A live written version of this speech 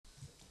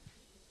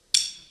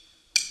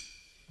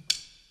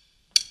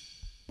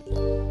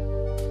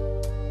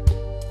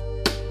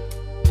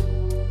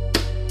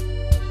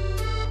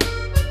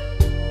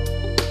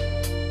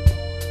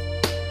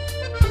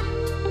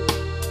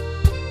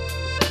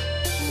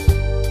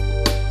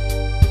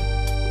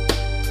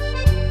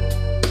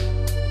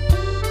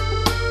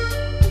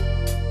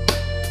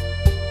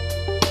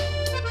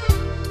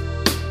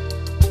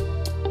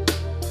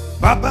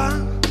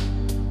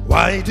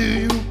Why do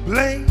you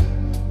play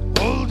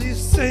all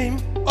these same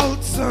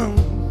old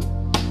songs?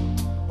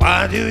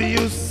 Why do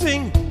you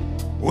sing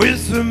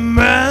with the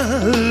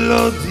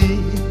melody?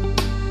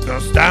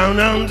 'Cause down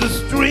on the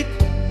street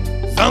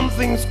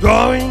something's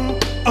going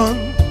on.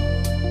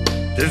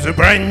 There's a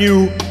brand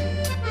new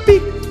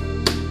beat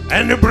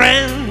and a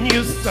brand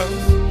new song.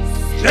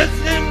 Just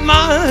in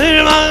my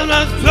mind,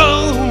 there's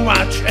so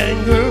much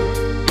anger.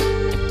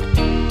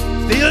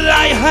 Still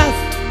I have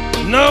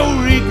no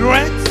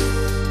regrets.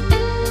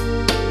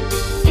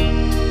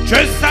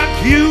 Just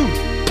like you,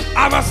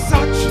 I was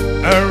such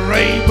a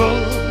rebel.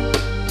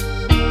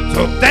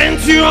 So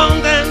dance you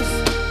on dance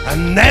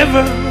and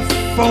never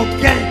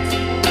forget.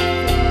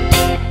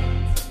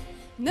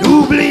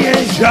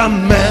 N'oubliez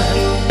jamais.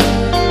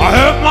 I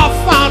heard my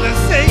father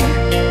say,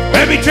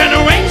 every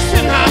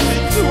generation has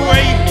its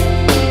way.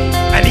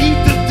 I need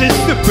to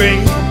disobey.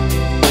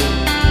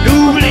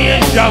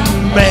 N'oubliez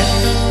jamais.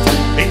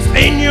 It's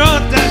in your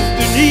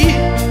destiny.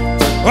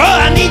 Oh,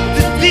 I need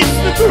to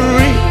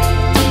disagree.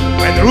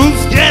 When the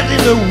rules get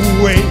in the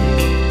way.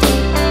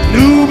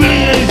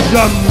 N'oubliez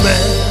jamais.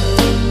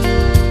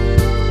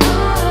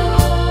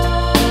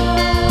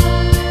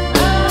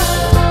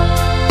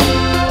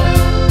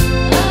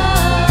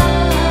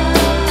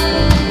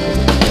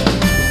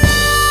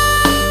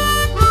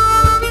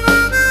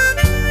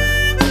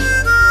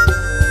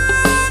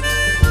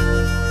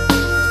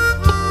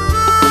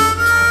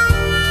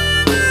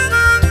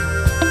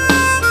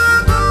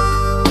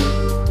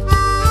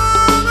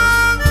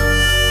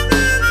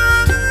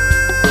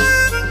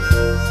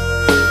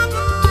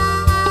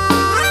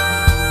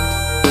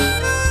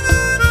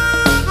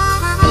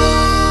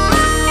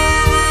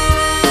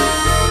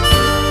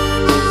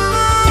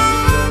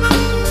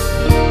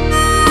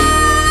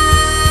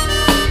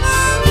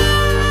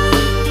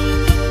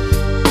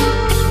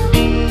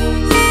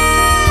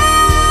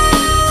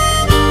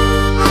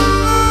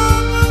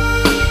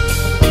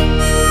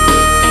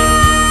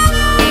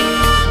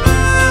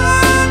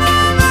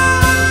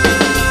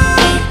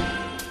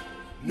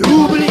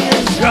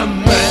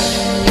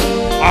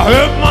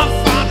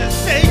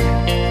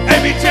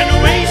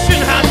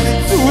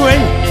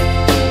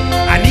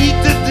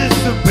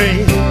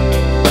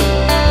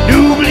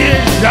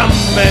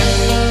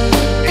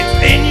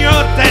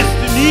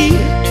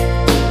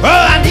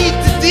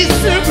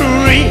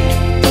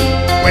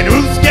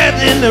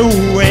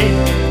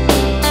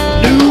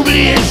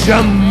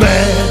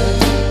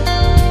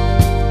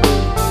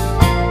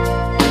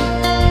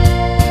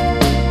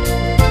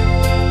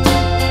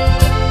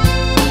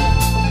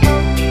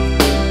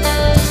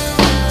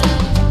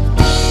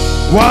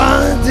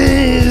 What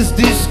is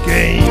this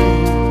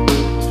game?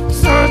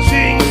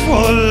 Searching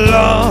for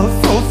love,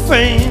 for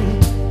fame.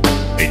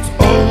 It's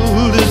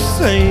all the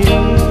same.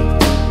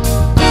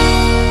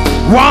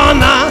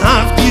 One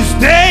of these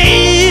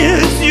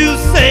days you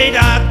say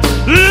that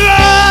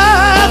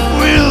love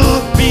will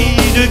be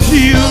the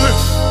cure.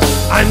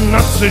 I'm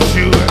not so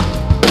sure.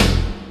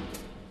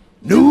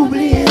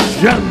 N'oubliez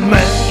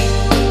jamais.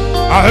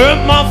 I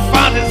heard my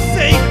father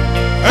say,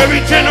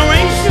 every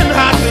generation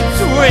has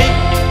its way.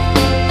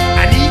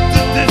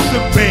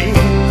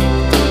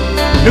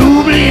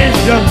 N'oubliez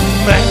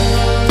jamais.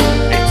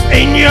 It's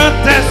in your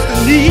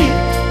destiny.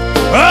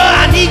 Oh,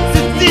 I need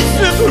to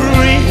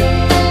disagree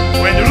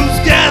when the rules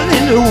get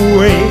in the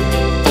way.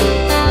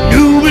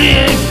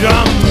 N'oubliez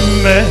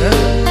jamais.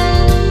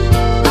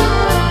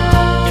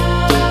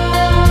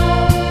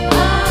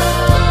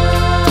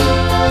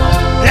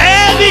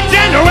 Every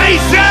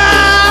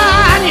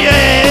generation,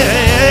 yeah.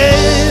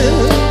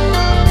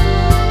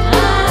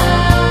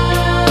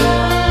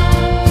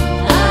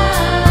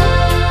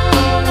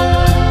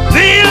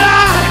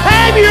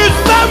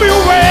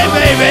 Away,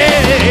 baby.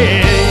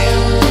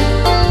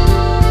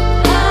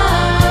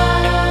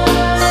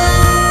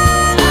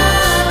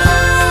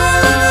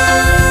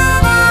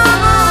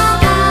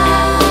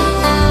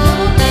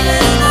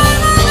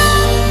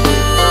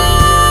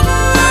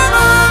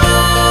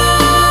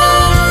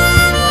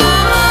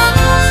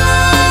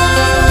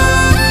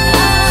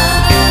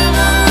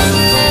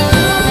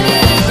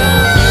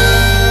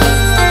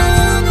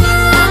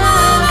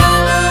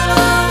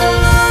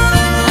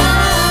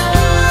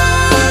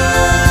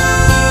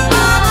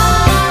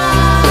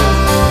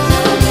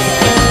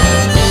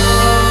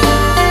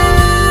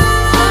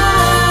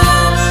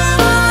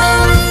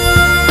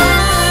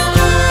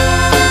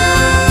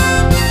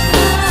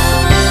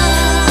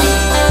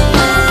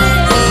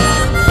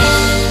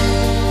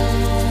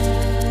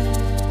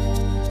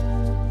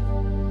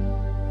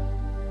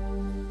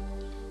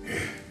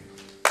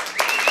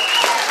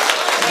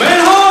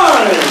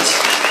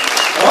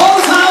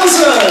 Rolf,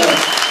 Hauser,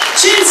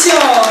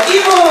 Cinzia,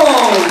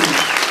 Yvonne.